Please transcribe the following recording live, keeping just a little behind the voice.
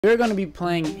We're going to be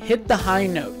playing Hit the High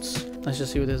Notes. Let's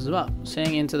just see what this is about.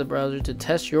 Sing into the browser to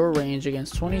test your range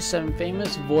against 27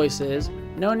 famous voices.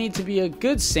 No need to be a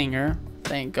good singer,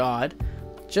 thank God.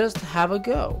 Just have a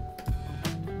go.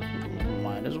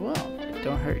 Might as well.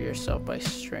 Don't hurt yourself by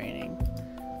straining.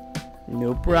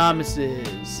 No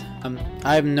promises.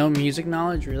 I have no music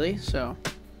knowledge really, so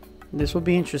this will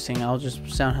be interesting. I'll just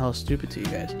sound hella stupid to you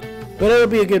guys, but it'll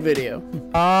be a good video.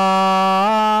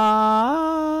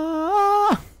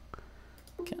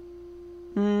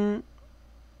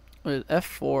 What is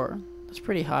F4? That's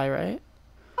pretty high, right?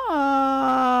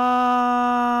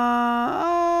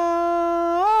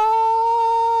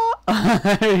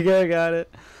 There you go, got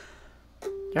it.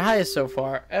 Your highest so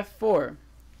far, F4.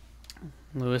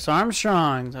 Louis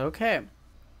Armstrong's, okay.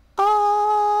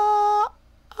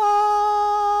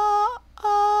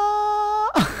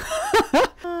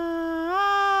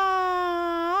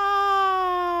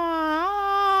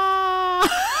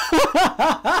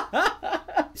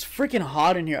 It's freaking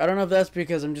hot in here. I don't know if that's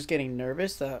because I'm just getting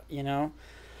nervous that, you know,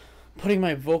 putting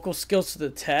my vocal skills to the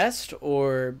test,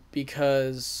 or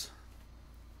because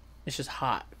it's just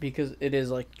hot, because it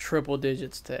is like triple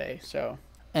digits today. So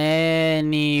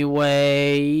anyway,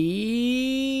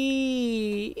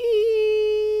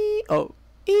 oh,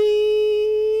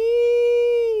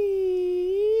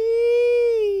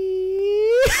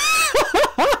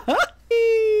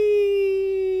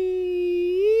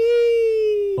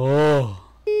 oh.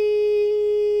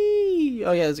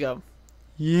 Okay, let's go.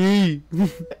 Yee.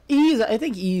 E's. I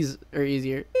think E's are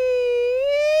easier.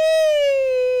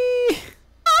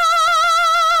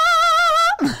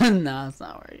 No, it's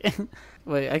not working.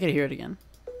 Wait, I can hear it again.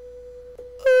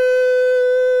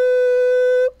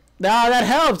 No, that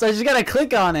helps. I just gotta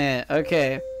click on it.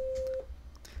 Okay.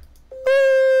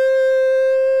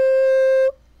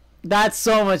 That's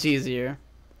so much easier.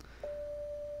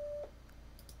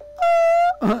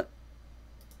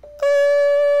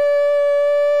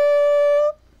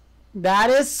 That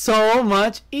is so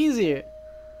much easier.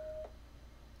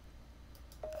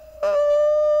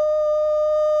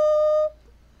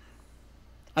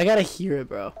 I gotta hear it,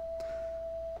 bro.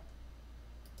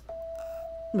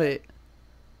 Wait.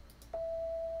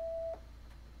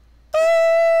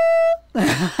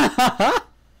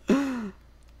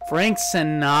 Frank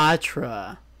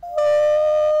Sinatra.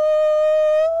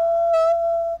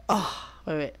 Oh,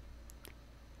 wait.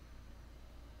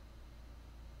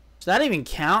 Does that even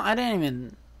count? I didn't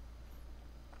even.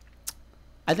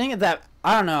 I think that,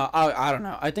 I don't know. I don't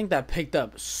know. I think that picked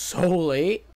up so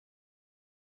late.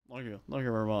 Thank you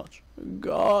very much.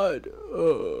 God,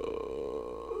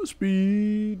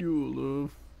 speed you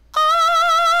love.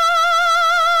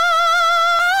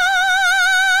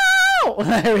 Oh!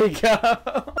 There we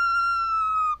go.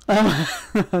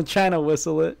 I'm trying to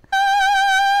whistle it.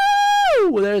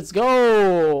 Let's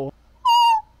go.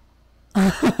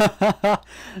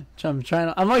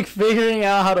 I'm like figuring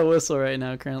out how to whistle right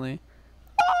now currently.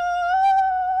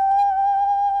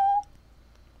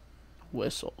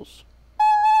 Whistles.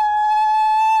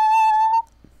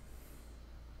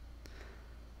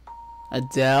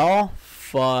 Adele?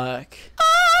 Fuck.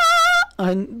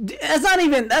 That's not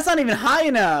even high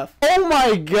enough. Oh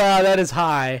my god, that is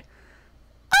high.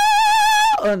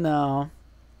 Oh no.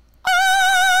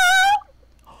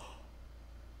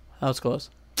 That was close.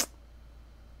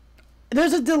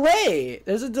 There's a delay.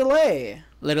 There's a delay.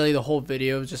 Literally the whole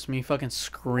video is just me fucking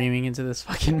screaming into this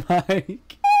fucking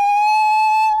mic.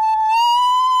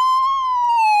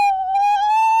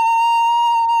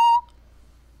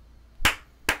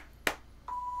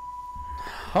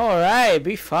 Alright,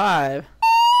 B5.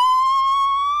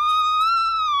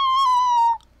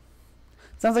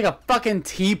 Sounds like a fucking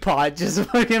teapot just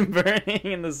fucking burning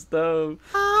in the stove.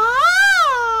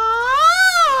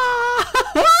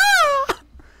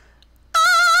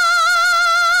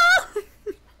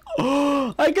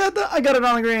 I got it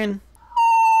on the green.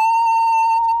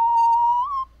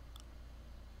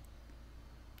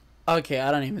 Okay,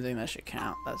 I don't even think that should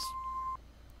count. That's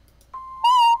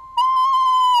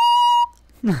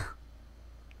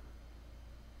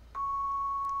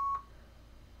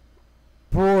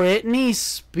Britney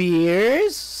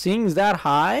Spears sings that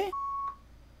high?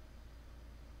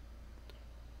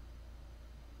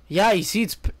 Yeah, you see,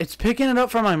 it's picking it up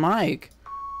from my mic.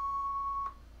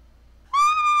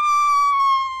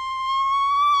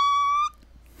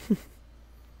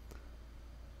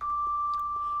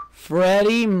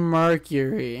 Freddie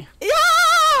Mercury.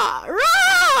 Yeah!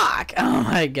 Rock! Oh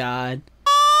my god.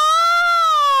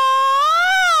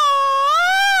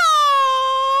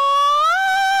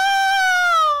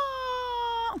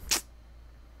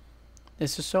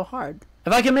 This is so hard.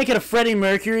 If I can make it a Freddie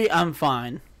Mercury, I'm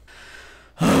fine.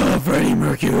 Freddie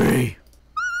Mercury.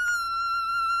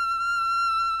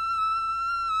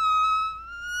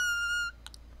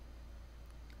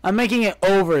 I'm making it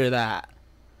over that.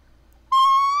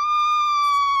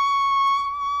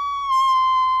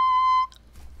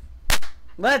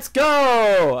 Let's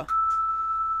go!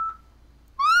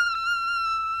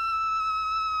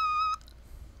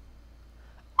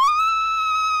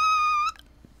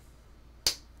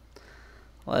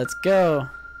 Let's go.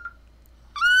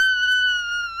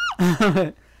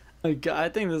 God, I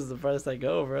think this is the first I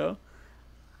go, bro.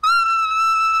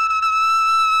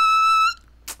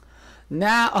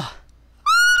 Now,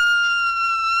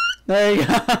 there you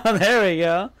go. There we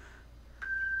go.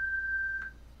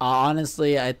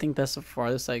 Honestly, I think that's the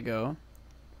farthest I go.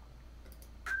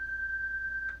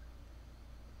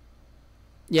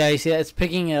 Yeah, you see, it's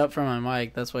picking it up from my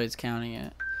mic. That's why it's counting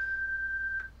it.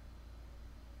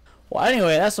 Well,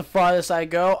 anyway, that's the farthest I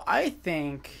go. I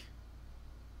think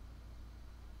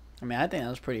that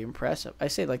was pretty impressive. I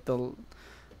say like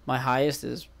my highest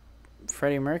is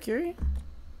Freddie Mercury.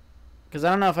 Because I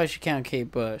don't know if I should count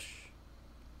Kate Bush.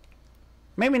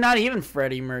 Maybe not even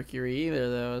Freddie Mercury either,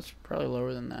 though. It's probably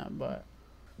lower than that, but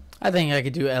I think I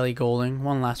could do Ellie Goulding.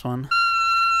 One last one.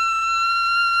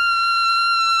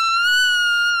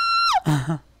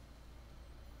 That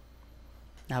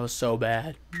was so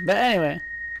bad. But anyway,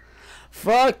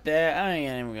 fuck that. I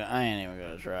ain't even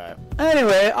gonna try.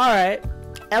 Anyway, alright.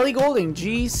 Ellie Goulding,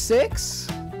 G6.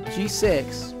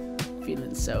 G6.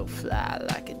 Feeling so fly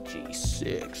like a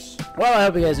G6. Well, I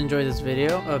hope you guys enjoyed this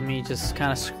video of me just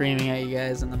kind of screaming at you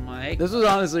guys in the mic. This was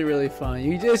honestly really fun.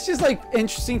 It's just like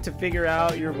interesting to figure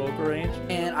out your vocal range.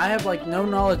 And I have like no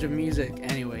knowledge of music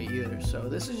anyway either. So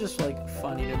this is just like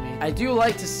funny to me. I do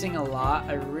like to sing a lot.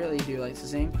 I really do like to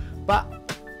sing. But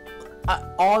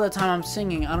all the time I'm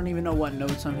singing, I don't even know what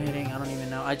notes I'm hitting. I don't even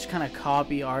know. I just kind of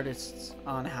copy artists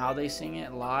on how they sing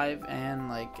it live and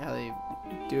like how they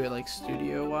do it like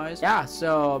studio wise. Yeah,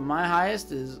 so my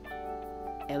highest is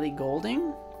Ellie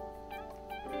Goulding.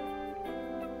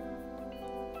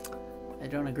 I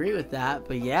don't agree with that,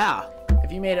 but yeah.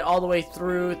 If you made it all the way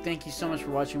through, thank you so much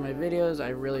for watching my videos. I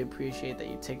really appreciate that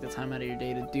you take the time out of your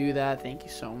day to do that. Thank you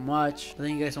so much.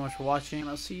 Thank you guys so much for watching, and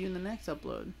I'll see you in the next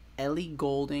upload. Ellie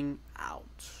Goulding out.